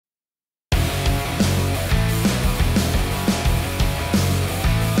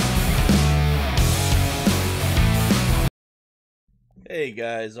Hey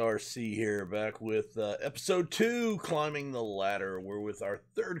guys, RC here, back with episode 2, Climbing the Ladder. We're with our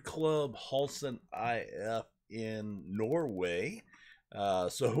third club, Halsen IF in Norway.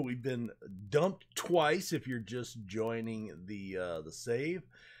 So we've been dumped twice if you're just joining the save.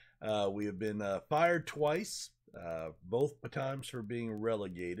 We have been fired twice, both times for being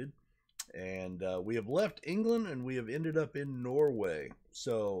relegated. And we have left England and we have ended up in Norway.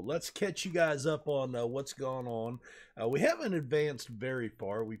 So let's catch you guys up on what's gone on. We haven't advanced very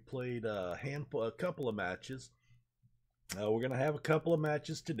far. We played a couple of matches. We're gonna have a couple of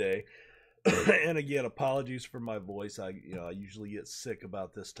matches today. And again, apologies for my voice. I usually get sick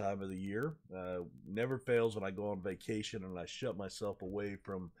about this time of the year. Never fails when I go on vacation and I shut myself away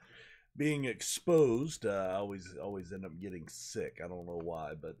from being exposed. I always end up getting sick. I don't know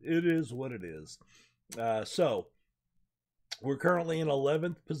why, but it is what it is. So we're currently in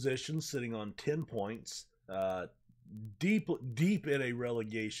 11th position, sitting on 10 points, deep in a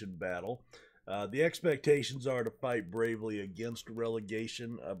relegation battle. The expectations are to fight bravely against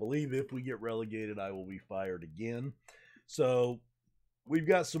relegation. I believe if we get relegated, I will be fired again. So we've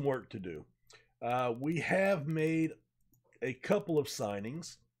got some work to do. We have made a couple of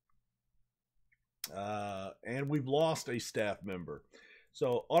signings. And we've lost a staff member.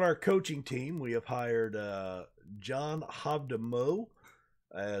 So on our coaching team, we have hired John Havdamo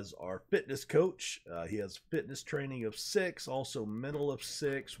as our fitness coach. He has fitness training of 6, also mental of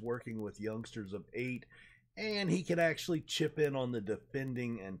 6, working with youngsters of 8, and he can actually chip in on the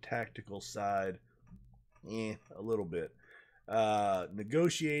defending and tactical side a little bit.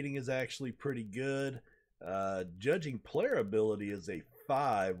 Negotiating is actually pretty good. Judging player ability is a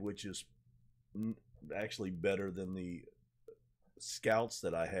 5, which is actually better than the scouts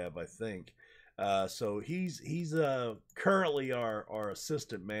that I have, I think. So he's currently our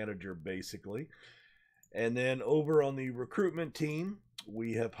assistant manager, basically. And then over on the recruitment team,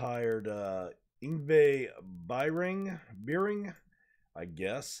 we have hired Ingve Beering, I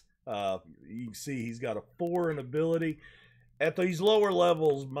guess. You can see he's got a 4 in ability. At these lower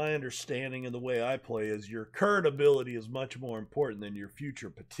levels, my understanding and the way I play is your current ability is much more important than your future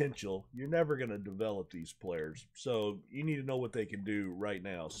potential. You're never going to develop these players, so you need to know what they can do right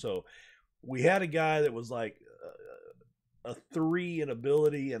now. So we had a guy that was like a 3 in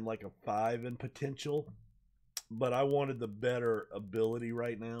ability and like a 5 in potential, but I wanted the better ability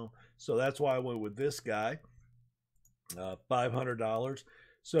right now. So that's why I went with this guy, $500.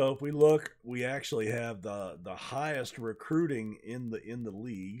 So if we look, we actually have the highest recruiting in the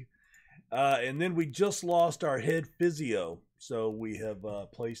league, and then we just lost our head physio. So we have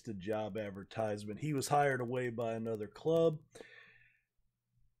placed a job advertisement. He was hired away by another club.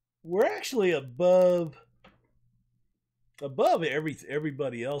 We're actually above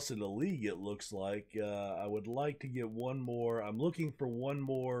everybody else in the league. It looks like. I would like to get one more. I'm looking for one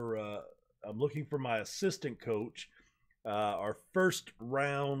more. I'm looking for my assistant coach. Our first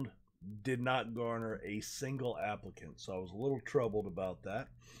round did not garner a single applicant, so I was a little troubled about that.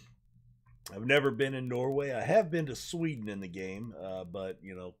 I've never been in Norway. I have been to Sweden in the game, but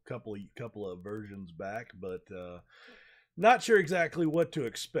couple of versions back, but not sure exactly what to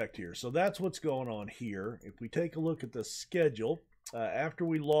expect here. So that's what's going on here. If we take a look at the schedule, after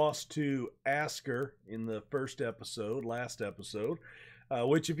we lost to Asker in the last episode,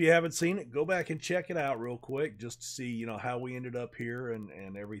 which if you haven't seen it, go back and check it out real quick just to see, how we ended up here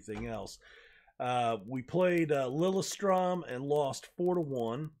and everything else. We played Lillestrøm and lost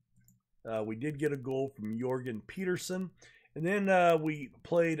 4-1. We did get a goal from Jorgen Petersen. And then we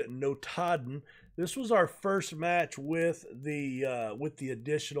played Notodden. This was our first match with the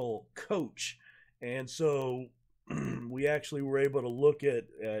additional coach. And so we actually were able to look at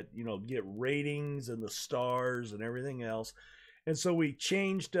get ratings and the stars and everything else. And so we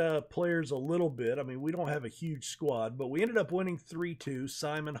changed players a little bit. I mean, we don't have a huge squad, but we ended up winning 3-2.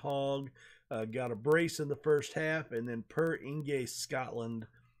 Simon Hogg got a brace in the first half, and then Per Inge Scotland,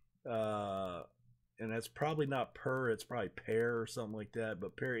 and that's probably not Per, it's probably Pear or something like that,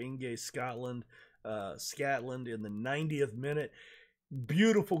 but Per Inge Scotland in the 90th minute.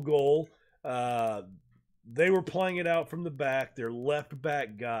 Beautiful goal. They were playing it out from the back. Their left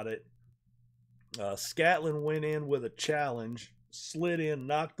back got it. Scotland went in with a challenge, slid in,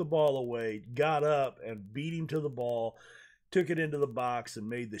 knocked the ball away, got up and beat him to the ball, took it into the box and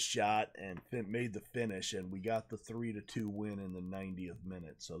made the shot and made the finish, and we got the 3-2 win in the 90th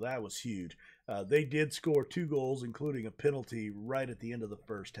minute. So that was huge. They did score 2 goals, including a penalty right at the end of the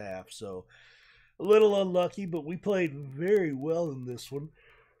first half. So a little unlucky, but we played very well in this one.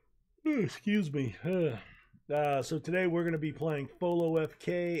 Excuse me. So today we're going to be playing Follo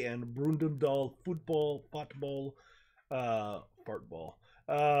FK and Brundendal football fart ball.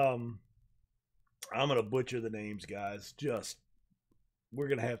 I'm gonna butcher the names, guys. Just we're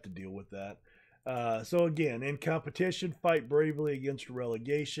gonna have to deal with that. So again, in competition, fight bravely against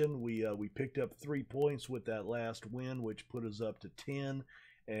relegation. We picked up 3 points with that last win, which put us up to 10.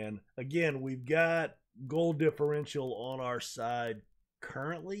 And again, we've got goal differential on our side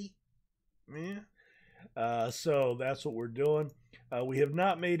currently. So that's what we're doing. We have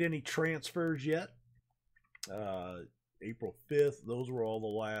not made any transfers yet. April 5th, those were all the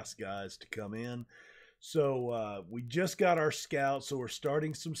last guys to come in. So we just got our scouts, so we're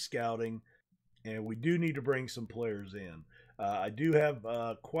starting some scouting, and we do need to bring some players in. I do have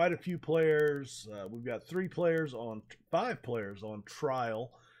quite a few players. We've got 5 players on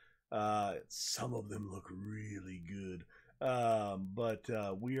trial. Some of them look really good. But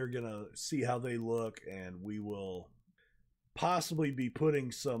we are going to see how they look, and we will possibly be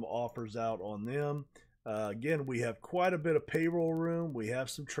putting some offers out on them. Again, we have quite a bit of payroll room. We have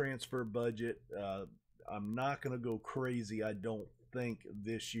some transfer budget. I'm not going to go crazy, I don't think,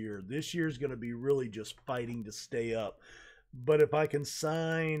 this year. This year is going to be really just fighting to stay up. But if I can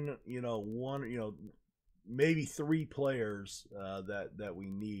sign, maybe 3 players that we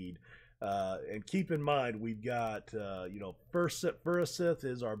need. And keep in mind, we've got, Furseth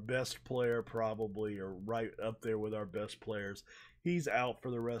is our best player, probably, or right up there with our best players. He's out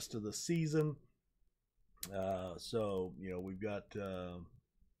for the rest of the season. So, we've got a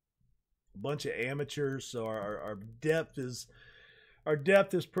bunch of amateurs. So our depth is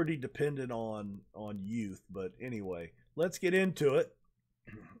pretty dependent on youth. But anyway, let's get into it.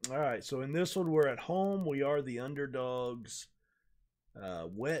 All right. So in this one, we're at home. We are the underdogs.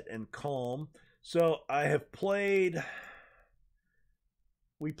 Wet and calm. So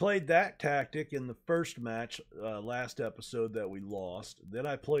we played that tactic in the first match, last episode that we lost. Then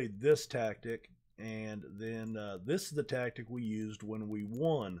I played this tactic, and then this is the tactic we used when we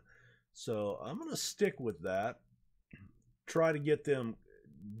won. So I'm going to stick with that. Try to get them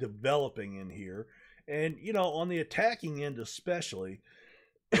developing in here. And, on the attacking end especially,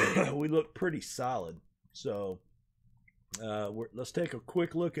 we look pretty solid. So let's take a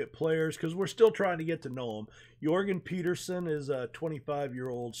quick look at players, because we're still trying to get to know them. Jorgen Peterson is a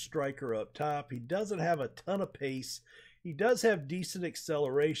 25-year-old striker up top. He doesn't have a ton of pace. He does have decent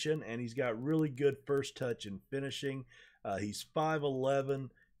acceleration, and he's got really good first touch and finishing. He's 5'11".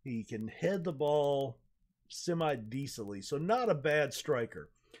 He can head the ball semi-decently, so not a bad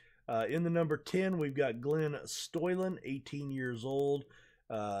striker. In the number 10, we've got Glenn Stoylan, 18 years old.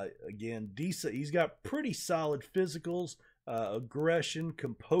 Again, decent. He's got pretty solid physicals, aggression,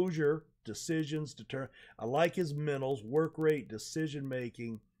 composure, decisions. I like his mentals, work rate, decision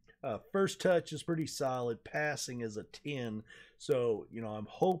making. First touch is pretty solid. Passing is a 10. So, I'm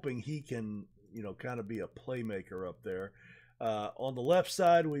hoping he can, kind of be a playmaker up there. On the left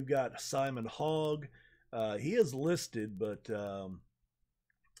side, we've got Simon Hogg. He is listed, but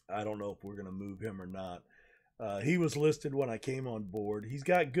I don't know if we're going to move him or not. He was listed when I came on board. He's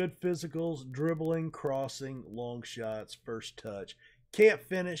got good physicals, dribbling, crossing, long shots, first touch. Can't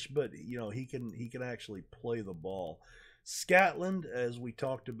finish, but he can actually play the ball. Scotland, as we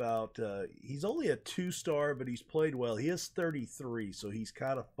talked about, he's only a 2-star, but he's played well. He is 33, so he's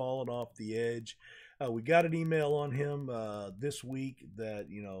kind of fallen off the edge. We got an email on him this week that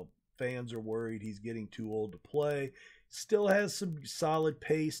fans are worried he's getting too old to play. Still has some solid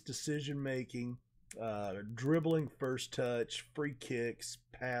pace, decision making. Dribbling, first touch, free kicks,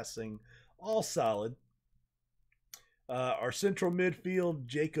 passing, all solid. Our central midfield,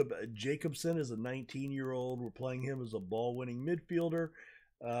 Jacob Jacobson, is a 19-year-old. We're playing him as a ball-winning midfielder.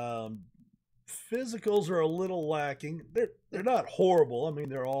 Physicals are a little lacking. They're not horrible. I mean,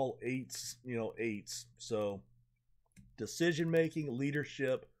 they're all 8s, 8s. So decision-making,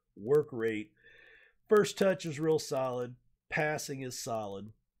 leadership, work rate. First touch is real solid. Passing is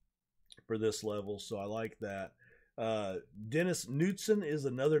solid for this level, so I like that. Dennis Knutson is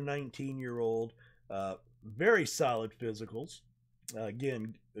another 19-year-old. Very solid physicals.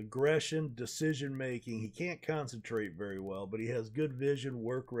 Again, aggression, decision-making. He can't concentrate very well, but he has good vision,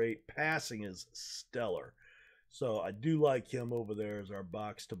 work rate. Passing is stellar. So I do like him over there as our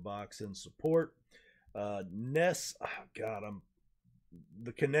box-to-box in support. The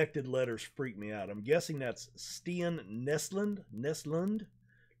connected letters freak me out. I'm guessing that's Stian Lund,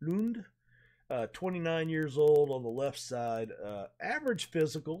 29 years old on the left side. Average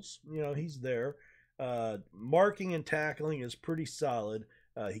physicals, he's there. Marking and tackling is pretty solid.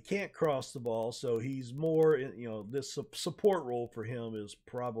 He can't cross the ball, so he's more, this support role for him is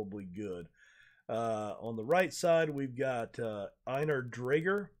probably good. On the right side, we've got Einar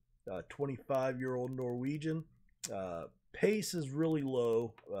Drager, 25-year-old Norwegian. Pace is really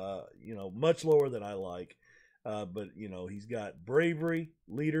low, you know, much lower than I like. But, you know, he's got bravery,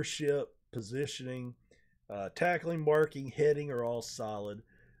 leadership, positioning, tackling, marking, heading are all solid.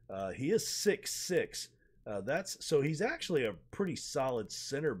 He is 6'6". So he's actually a pretty solid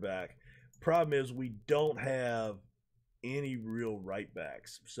center back. Problem is we don't have any real right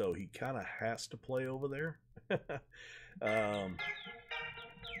backs, so he kind of has to play over there.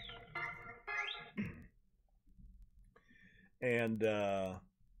 And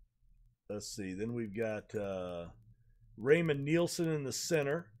let's see. Then we've got Raymond Nielsen in the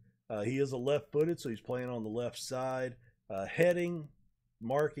center. He is a left-footed, so he's playing on the left side. Heading,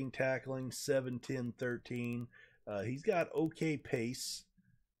 marking, tackling, 7, 10, 13. He's got okay pace.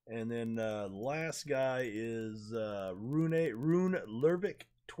 And then last guy is Rune Lervik,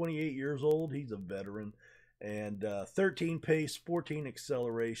 28 years old. He's a veteran. And 13 pace, 14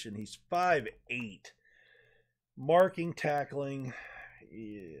 acceleration. He's 5'8". Marking, tackling,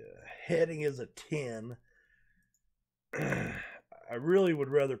 yeah. Heading is a 10. I really would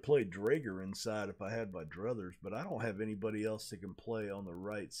rather play Drager inside if I had my druthers, but I don't have anybody else that can play on the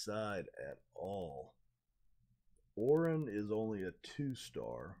right side at all. Oren is only a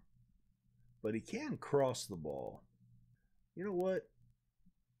 2-star, but he can cross the ball. You know what?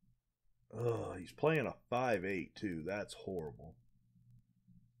 Oh, he's playing a 5'8" too. That's horrible.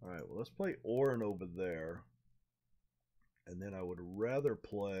 All right, well, let's play Oren over there. And then I would rather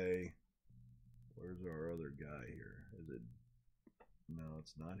play, where's our other guy here? Is it, no,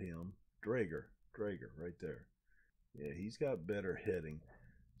 it's not him. Drager right there. Yeah, he's got better heading.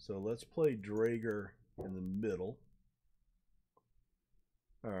 So let's play Drager in the middle.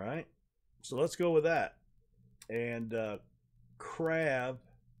 All right, so let's go with that. And Crarve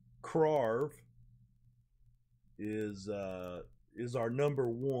is our number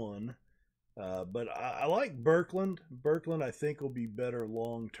 1. But I like Birkeland. Birkeland, I think, will be better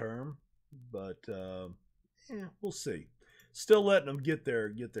long term. But yeah, we'll see. Still letting them get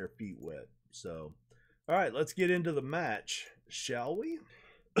their feet wet. So, all right, let's get into the match, shall we?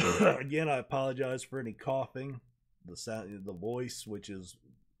 Again, I apologize for any coughing. The sound, the voice, which is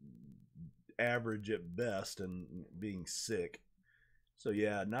average at best, and being sick. So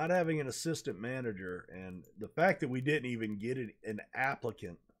yeah, not having an assistant manager, and the fact that we didn't even get an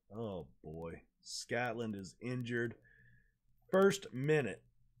applicant. Oh boy, Scotland is injured. First minute,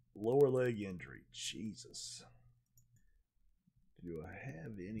 lower leg injury. Jesus. Do I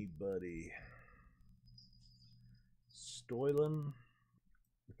have anybody? Stoylan.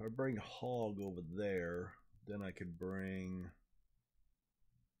 If I bring Hogg over there, then I could bring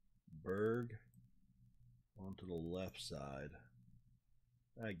Berg onto the left side.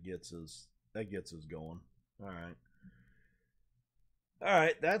 That gets us going. All right. All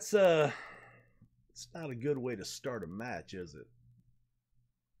right, that's it's not a good way to start a match, is it?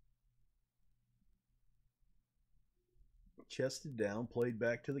 Chested down, played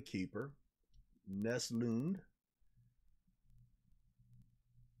back to the keeper. Neslund.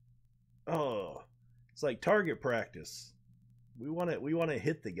 Oh, it's like target practice. We want to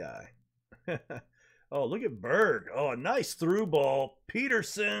hit the guy. Oh, look at Berg. Oh, a nice through ball.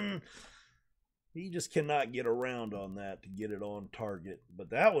 Peterson. He just cannot get around on that to get it on target. But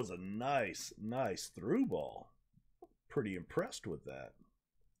that was a nice through ball. Pretty impressed with that.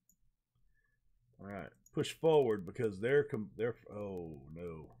 All right, push forward because they're oh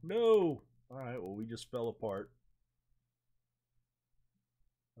no. All right, well, we just fell apart.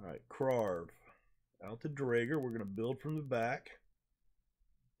 All right, Crarve out to Drager. We're going to build from the back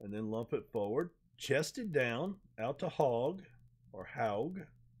and then lump it forward. Chested down out to Hogg or Haug.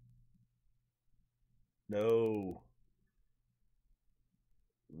 No.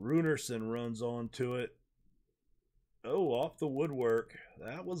 Runerson runs onto it. Oh, off the woodwork.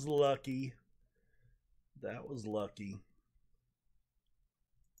 That was lucky. That was lucky.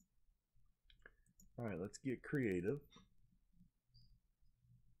 All right, let's get creative.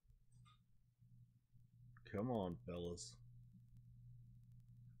 Come on, fellas.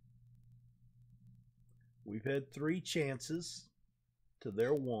 We've had 3 chances to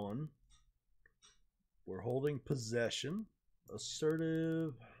their 1. We're holding possession.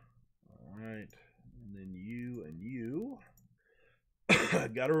 Assertive. All right. And then you and you.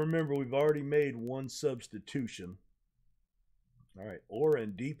 Got to remember, we've already made 1 substitution. All right.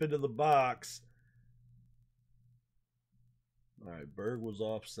 Oren deep into the box. All right. Berg was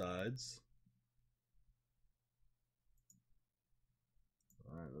offsides.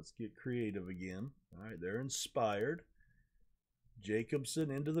 All right. Let's get creative again. All right. They're inspired.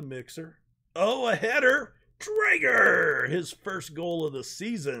 Jacobson into the mixer. Oh, a header. Drager, his first goal of the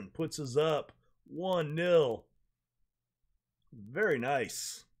season, puts us up 1-0. Very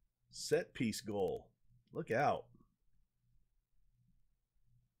nice. Set piece goal. Look out.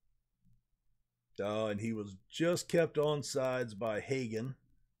 Oh, and he was just kept on sides by Hagen.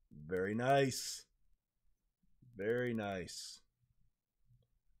 Very nice. Very nice.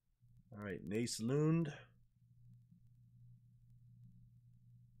 All right, Nace Lund.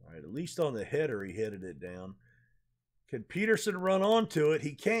 All right, at least on the header, he headed it down. Can Peterson run onto it?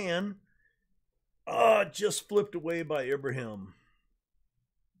 He can. Oh, just flipped away by Ibrahim.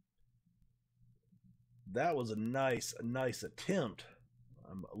 That was a nice attempt.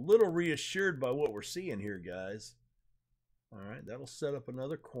 I'm a little reassured by what we're seeing here, guys. All right, that'll set up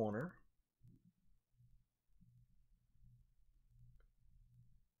another corner.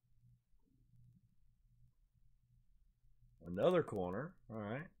 Another corner. All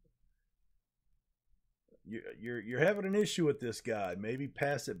right. You're having an issue with this guy. Maybe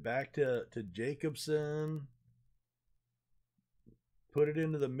pass it back to Jacobson. Put it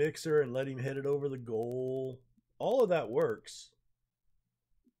into the mixer and let him hit it over the goal. All of that works.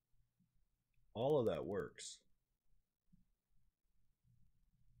 All of that works.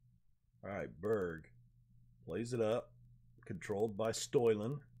 All right, Berg plays it up. Controlled by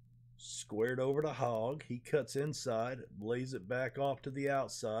Stoylan. Squared over to Hogg. He cuts inside. Lays it back off to the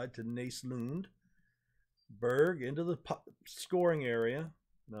outside to Naslund. Berg into the scoring area.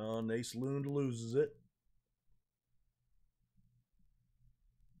 No, Naslund loses it.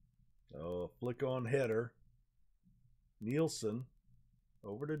 Oh, flick on header. Nielsen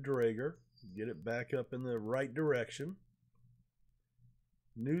over to Drager. Get it back up in the right direction.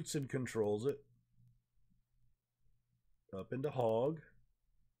 Knudsen controls it. Up into Hogg.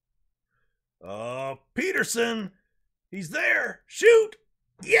 Peterson! He's there! Shoot!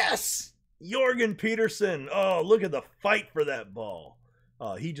 Yes! Jorgen Peterson. Oh, look at the fight for that ball.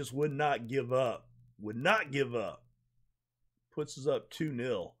 He just would not give up. Would not give up. Puts us up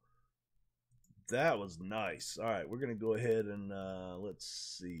 2-0. That was nice. All right, we're going to go ahead and let's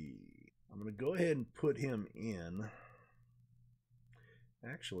see. I'm going to go ahead and put him in.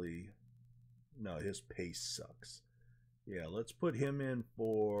 Actually, no, his pace sucks. Yeah, let's put him in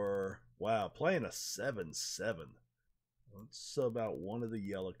for, wow, playing a 7-7. Let's sub out one of the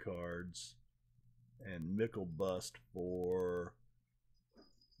yellow cards and Mickle bust for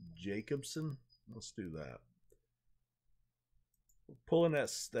Jacobson. Let's do that. We're pulling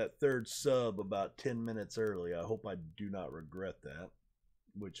that third sub about 10 minutes early. I hope I do not regret that,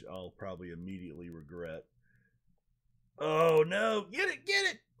 which I'll probably immediately regret. Oh, no. Get it, get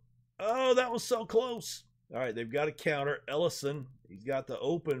it. Oh, that was so close. All right, they've got a counter. Ellison, he's got the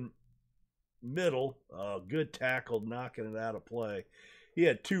open middle. Good tackle, knocking it out of play. He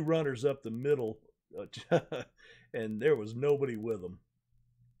had two runners up the middle, and there was nobody with him.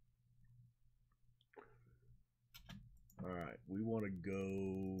 All right, we want to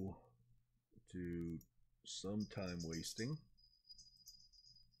go to some time wasting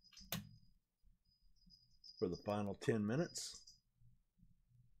for the final 10 minutes.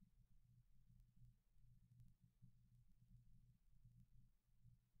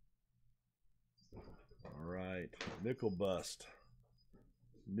 All right, Mickle bust.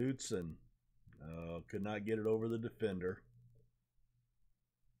 Knudsen could not get it over the defender.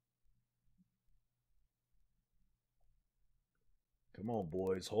 Come on,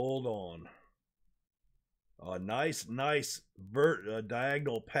 boys, hold on. Nice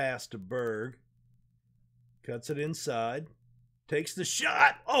diagonal pass to Berg. Cuts it inside. Takes the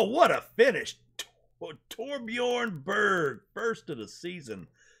shot. Oh, what a finish. Torbjorn Berg, first of the season.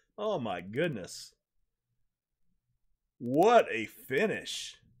 Oh, my goodness. What a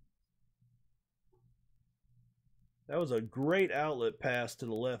finish. That was a great outlet pass to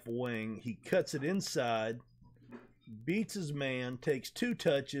the left wing. He cuts it inside, beats his man, takes two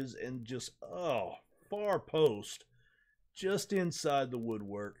touches, and just, far post, just inside the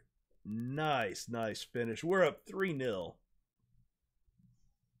woodwork. Nice finish. We're up 3-0.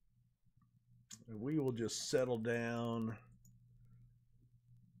 We will just settle down.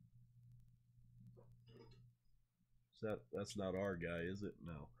 That's not our guy, is it?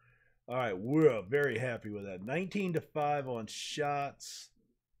 No. All right, we're very happy with that. 19-5 on shots.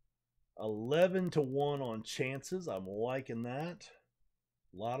 11-1 on chances. I'm liking that.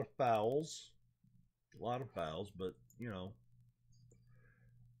 A lot of fouls. But, you know.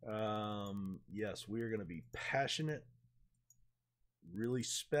 Yes, we are going to be passionate. Really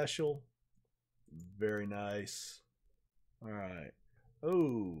special. Very nice. All right.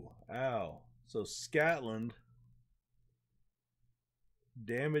 Oh, ow. So Scotland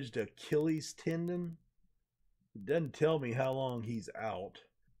damaged Achilles tendon. It doesn't tell me how long he's out.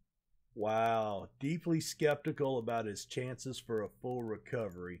 Wow, deeply skeptical about his chances for a full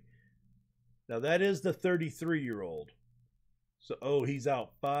recovery. Now that is the 33-year-old. So, oh, he's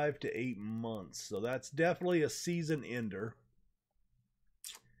out 5 to 8 months. So that's definitely a season ender.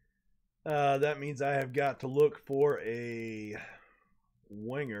 That means I have got to look for a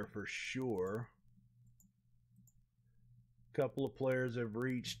winger for sure. A couple of players have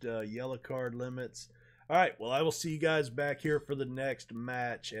reached yellow card limits. All right, well, I will see you guys back here for the next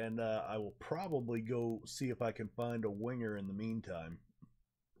match, and I will probably go see if I can find a winger in the meantime.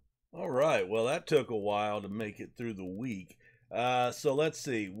 All right, well, that took a while to make it through the week. So let's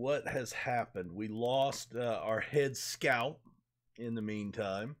see what has happened. We lost our head scout in the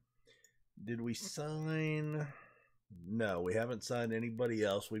meantime. Did we sign? No, we haven't signed anybody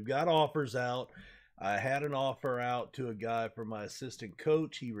else. We've got offers out. I had an offer out to a guy for my assistant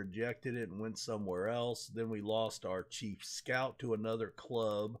coach. He rejected it and went somewhere else. Then we lost our chief scout to another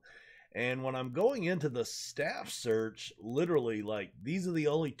club. And when I'm going into the staff search, literally, like, these are the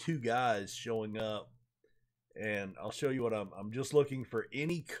only two guys showing up. And I'll show you what I'm just looking for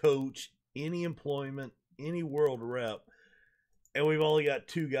any coach, any employment, any world rep. And we've only got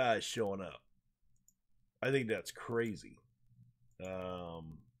two guys showing up. I think that's crazy.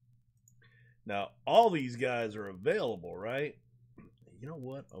 Now, all these guys are available, right? You know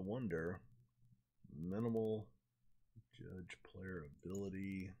what? I wonder. Minimal judge player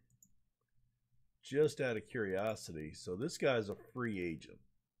ability. Just out of curiosity. So this guy's a free agent.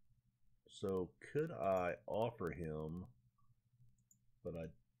 So could I offer him, but I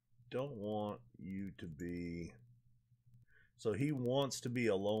don't want you to be... So he wants to be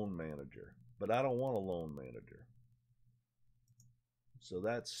a loan manager, but I don't want a loan manager. So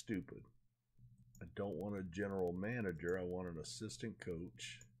that's stupid. I don't want a general manager. I want an assistant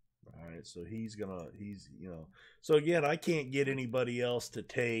coach. All right, so he's, you know. So again, I can't get anybody else to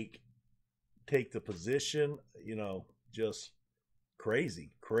take the position, you know, just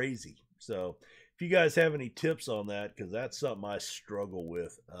crazy. So if you guys have any tips on that, because that's something I struggle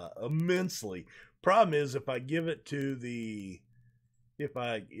with immensely. Problem is, if I give it to if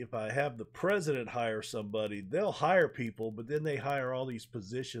I have the president hire somebody, they'll hire people, but then they hire all these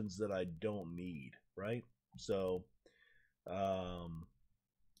positions that I don't need, right? So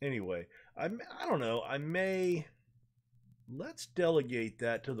anyway, I don't know. Let's delegate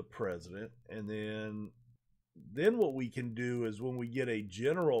that to the president, and then what we can do is when we get a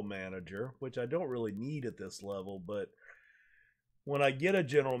general manager, which I don't really need at this level, but when I get a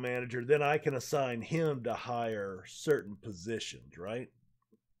general manager, then I can assign him to hire certain positions, right?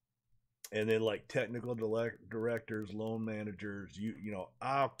 And then like technical directors, loan managers, you know,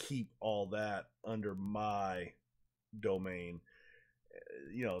 I'll keep all that under my domain.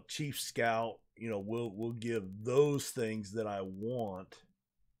 You know, chief scout, you know, we'll give those things that I want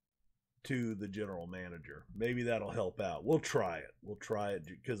to the general manager. Maybe that'll help out. We'll try it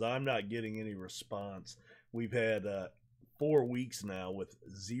because I'm not getting any response. We've had 4 weeks now with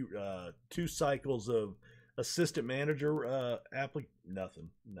 2 cycles of assistant manager nothing.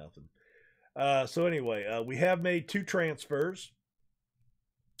 So anyway, we have made 2 transfers.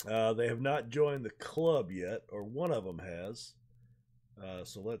 They have not joined the club yet, or one of them has.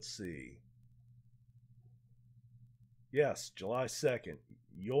 So let's see. Yes, July 2nd.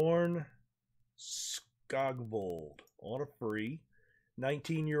 Jorn Skogvold on a free.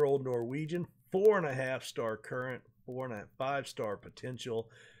 19-year-old Norwegian, 4.5-star current, 5-star potential.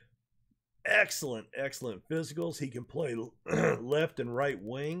 Excellent physicals. He can play left and right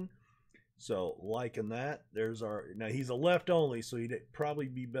wing. So liking that. Now he's a left only, so he'd probably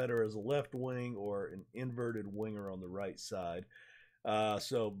be better as a left wing or an inverted winger on the right side.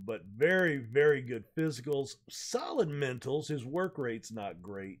 But very, very good physicals, solid mentals. His work rate's not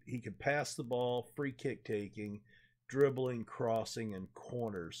great. He can pass the ball, free kick taking, dribbling, crossing, and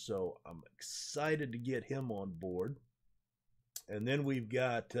corners. So I'm excited to get him on board. And then we've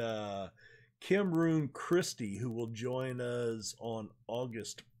got Kimroon Christie, who will join us on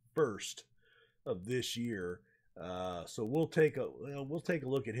August 1st of this year. So we'll take a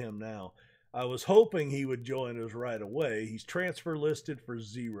look at him now. I was hoping he would join us right away. He's transfer listed for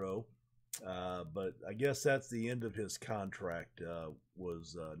 0, but I guess that's the end of his contract.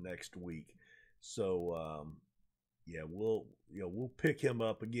 Was next week. So yeah, we'll pick him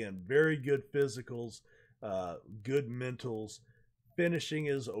up again. Very good physicals, good mentals. Finishing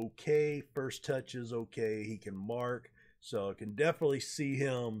is okay. First touch is okay. He can mark, so I can definitely see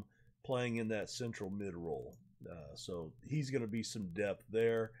him playing in that central mid role. So he's going to be some depth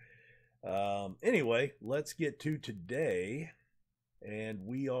there. Anyway, let's get to today, and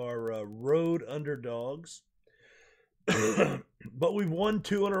we are road underdogs. But we've won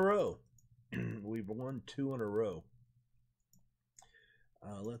 2 in a row. We've won 2 in a row.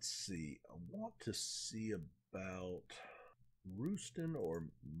 Let's see. I want to see about Rooston or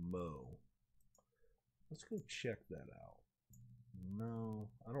Mo. Let's go check that out. No,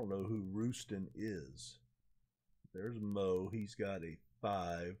 I don't know who Rooston is. There's Mo. He's got a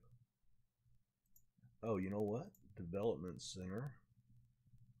 5. Oh, you know what? Development Center.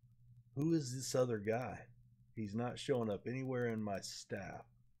 Who is this other guy? He's not showing up anywhere in my staff.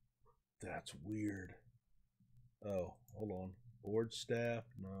 That's weird. Oh, hold on. Board staff?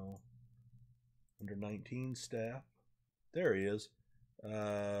 No. Under 19 staff? There he is.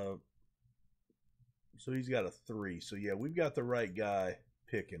 So he's got a 3. So yeah, we've got the right guy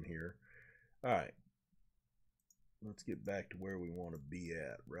picking here. All right. Let's get back to where we want to be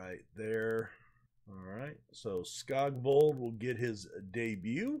at. Right there. All right. So Skogvold will get his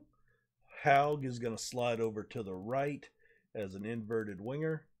debut. Haug is going to slide over to the right as an inverted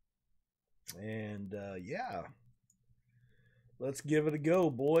winger. And yeah. Let's give it a go,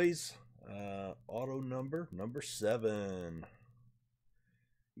 boys. Auto number 7.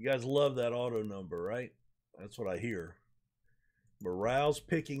 You guys love that auto number, right? That's what I hear. Morale's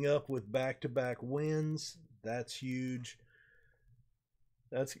picking up with back-to-back wins. That's huge.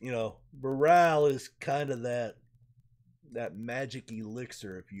 That's, you know, morale is kind of that magic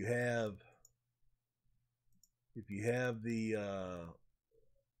elixir. If you have the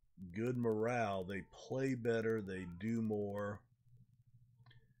good morale, they play better, they do more.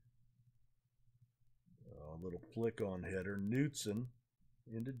 A little flick on header. Knutson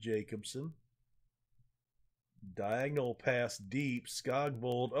into Jacobson. Diagonal pass deep.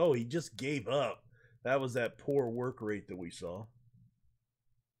 Skogvold. Oh, he just gave up. That was that poor work rate that we saw.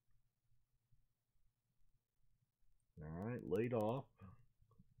 All right, laid off.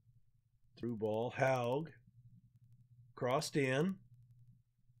 Through ball. Haug. Crossed in.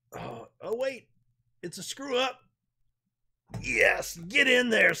 Oh, wait. It's a screw up. Yes, get in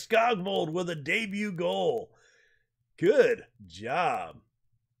there, Skogvold with a debut goal. Good job.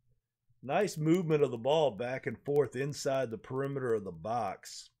 Nice movement of the ball back and forth inside the perimeter of the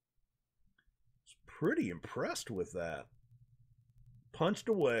box. I was pretty impressed with that. Punched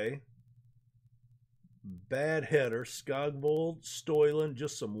away. Bad header. Skogvold, Stoyland,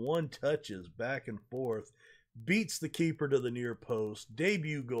 just some one touches back and forth. Beats the keeper to the near post.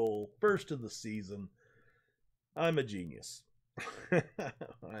 Debut goal, first of the season. I'm a genius. I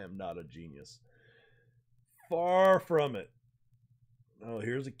am not a genius. Far from it. Oh,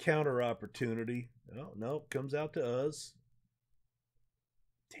 here's a counter opportunity. Oh, no, comes out to us.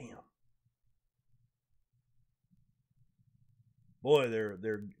 Damn. Boy,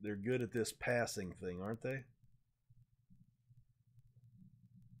 they're good at this passing thing, aren't they?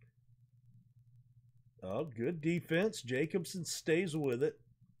 Oh, good defense. Jacobson stays with it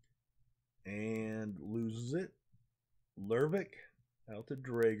and loses it. Lervik out to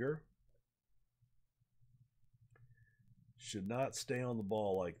Drager. Should not stay on the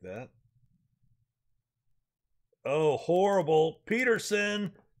ball like that. Oh, horrible.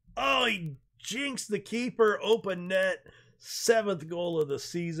 Peterson. Oh, he jinxed the keeper. Open net. 7th goal of the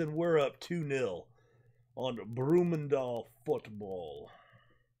season. We're up 2-0 on Brumunddal football.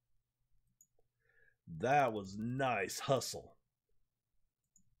 That was nice hustle.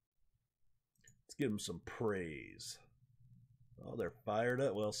 Let's give them some praise. Oh, they're fired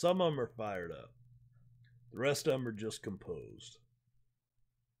up. Well, some of them are fired up. The rest of them are just composed.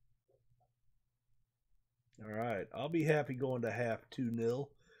 All right. I'll be happy going to half 2-0.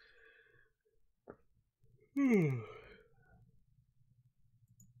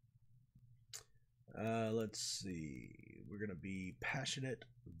 Let's see. We're going to be passionate,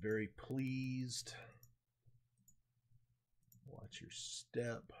 very pleased. Watch your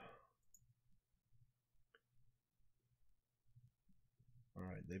step. All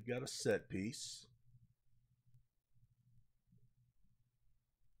right, they've got a set piece.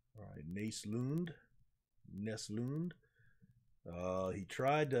 All right, Neslund. He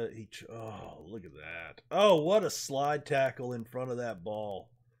tried to. Oh, look at that! Oh, what a slide tackle in front of that ball.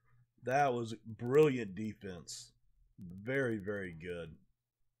 That was brilliant defense. Very, very good.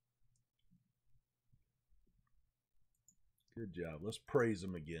 Good job. Let's praise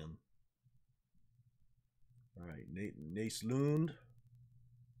him again. All right, Neslund.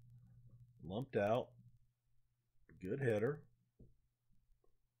 Lumped out. Good header.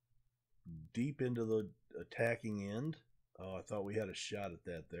 Deep into the attacking end. Oh, I thought we had a shot at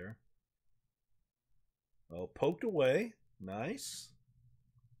that there. Oh, poked away. Nice.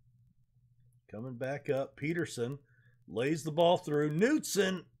 Coming back up. Peterson lays the ball through.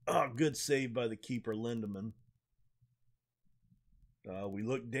 Knutson. Oh, good save by the keeper, Lindemann. We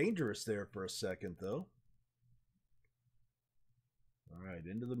looked dangerous there for a second, though. All right,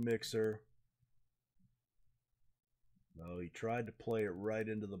 into the mixer. No, he tried to play it right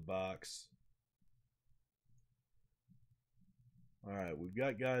into the box. All right, we've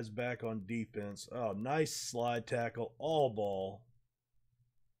got guys back on defense. Oh, nice slide tackle, all ball.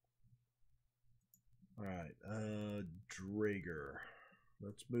 All right, Drager.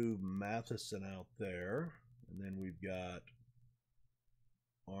 Let's move Matheson out there. And then we've got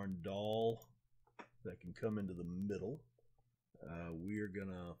Arndal that can come into the middle. We're going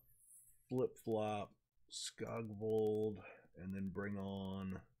to flip-flop Skogvold and then bring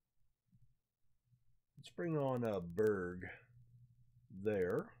on, let's bring on Berg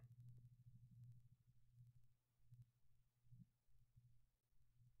there.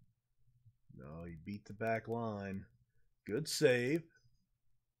 No, he beat the back line. Good save.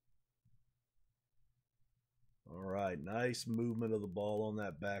 All right, nice movement of the ball on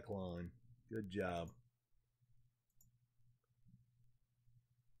that back line. Good job.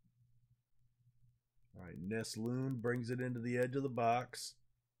 All right, Nesloon brings it into the edge of the box.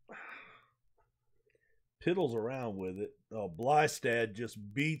 Piddles around with it. Oh, Blystad just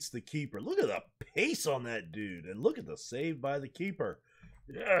beats the keeper. Look at the pace on that dude. And look at the save by the keeper.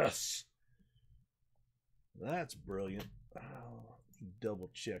 Yes. That's brilliant. Oh,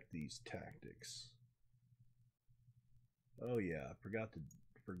 double check these tactics. Oh yeah, I forgot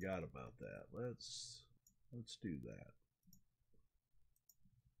about that. Let's do that.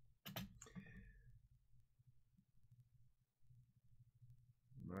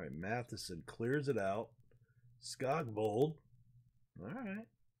 All right, Matheson clears it out. Skogvold. All right.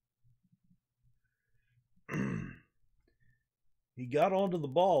 He got onto the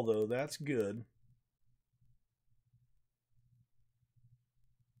ball though. That's good.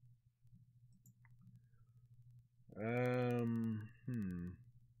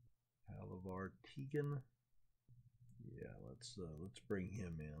 Halivar Tegan. Yeah, let's bring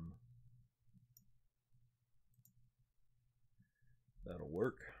him in. That'll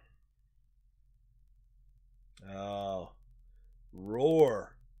work. Oh,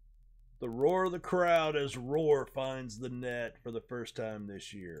 Roar. The roar of the crowd as Roar finds the net for the first time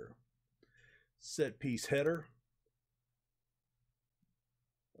this year. Set piece header.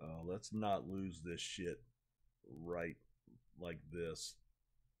 Oh, let's not lose this shit right like this.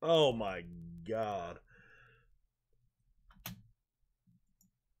 Oh my God.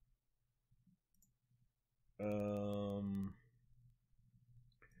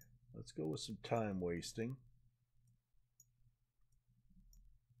 Let's go with some time wasting.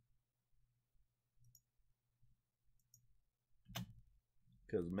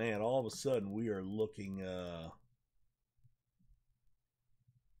 Because, man, all of a sudden we are looking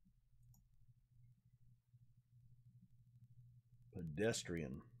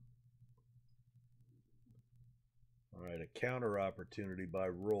pedestrian. All right, a counter opportunity by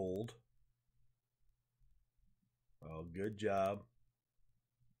Rolled. Oh, good job.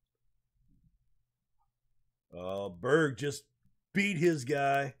 Oh, Berg just beat his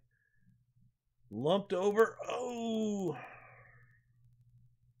guy. Lumped over. Oh.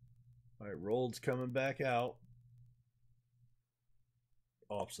 All right, Rolled's coming back out.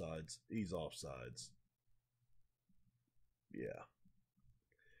 Offsides. He's offsides. Yeah.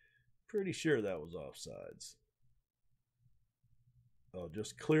 Pretty sure that was offsides. Oh,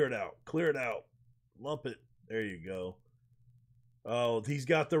 just clear it out. Clear it out. Lump it. There you go. Oh, he's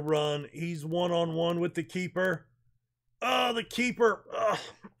got the run. He's one-on-one with the keeper. Oh, the keeper. Oh,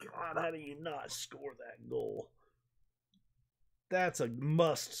 God, how do you not score that goal? That's a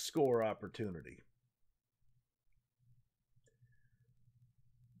must-score opportunity.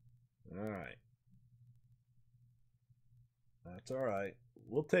 All right. That's all right.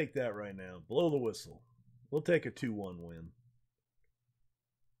 We'll take that right now. Blow the whistle. We'll take a 2-1 win.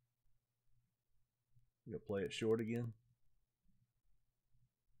 You gonna play it short again?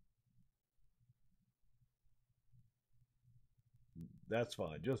 That's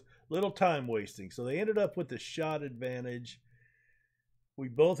fine. Just little time wasting. So they ended up with the shot advantage. We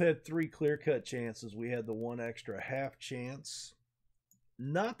both had 3 clear-cut chances. We had the 1 extra half chance.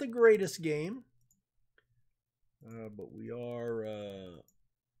 Not the greatest game. But we are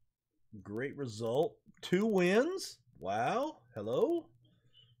great result. 2 wins. Wow. Hello.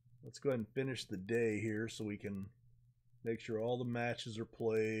 Let's go ahead and finish the day here so we can make sure all the matches are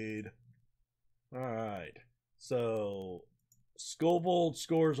played. All right. So Skovvold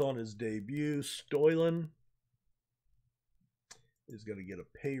scores on his debut. Stoylan is going to get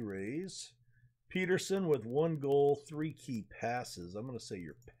a pay raise. Peterson with 1 goal, 3 key passes. I'm going to say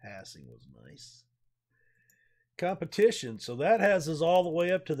your passing was nice. competition. So that has us all the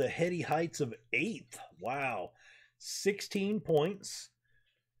way up to the heady heights of 8th. Wow. 16 points.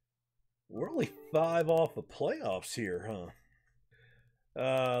 We're only 5 off the playoffs here, huh?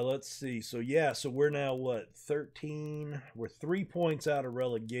 Let's see. So yeah, so we're now what, 13? We're 3 points out of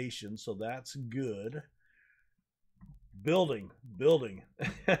relegation, so that's good. Building.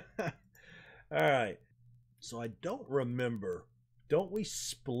 All right. So I don't remember. Don't we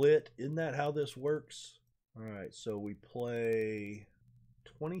split? Isn't that how this works? All right, so we play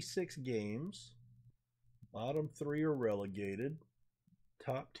 26 games. Bottom 3 are relegated.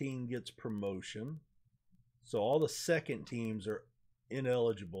 Top team gets promotion. So all the second teams are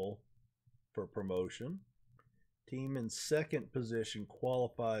ineligible for promotion. Team in second position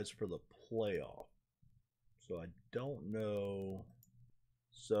qualifies for the playoff. So I don't know.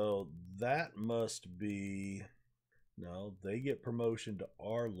 So that must be, no, they get promotion to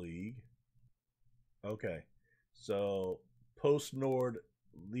our league. Okay. So Post Nord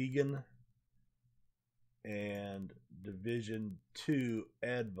Ligen and Division 2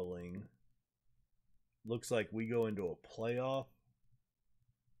 Adveling. Looks like we go into a playoff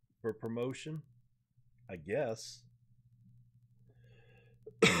for promotion, I guess.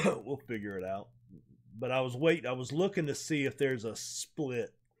 We'll figure it out. But I was looking to see if there's a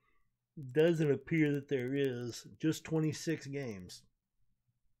split. Doesn't appear that there is. Just 26 games.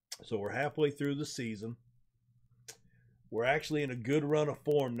 So we're halfway through the season. We're actually in a good run of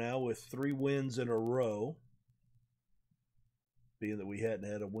form now with 3 wins in a row. Being that we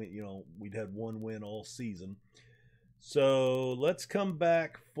hadn't had a win, we'd had 1 win all season. So let's come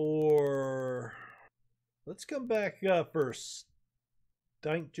back for Steinkjer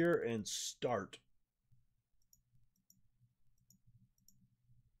and Start.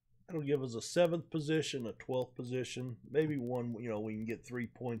 That'll give us a 7th position, a 12th position, maybe one, we can get 3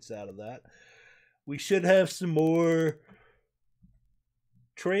 points out of that. We should have some more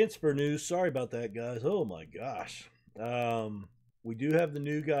transfer news. Sorry about that, guys. Oh my gosh. We do have the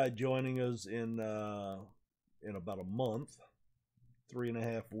new guy joining us in about a month,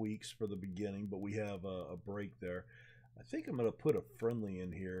 3.5 weeks for the beginning, but we have a break there. I think I'm going to put a friendly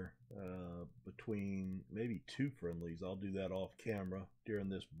in here between maybe 2 friendlies. I'll do that off camera during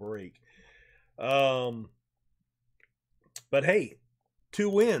this break. But hey, 2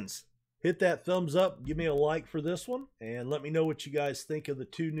 wins. Hit that thumbs up. Give me a like for this one. And let me know what you guys think of the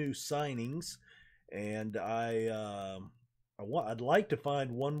 2 new signings. And I'd like to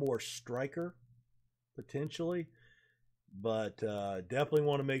find one more striker, potentially. But definitely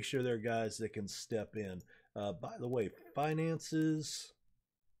want to make sure there are guys that can step in. By the way, finances,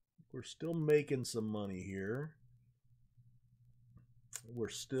 we're still making some money here. We're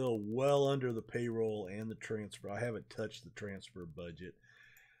still well under the payroll and the transfer. I haven't touched the transfer budget.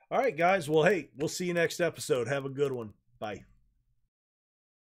 All right, guys. Well, hey, we'll see you next episode. Have a good one. Bye.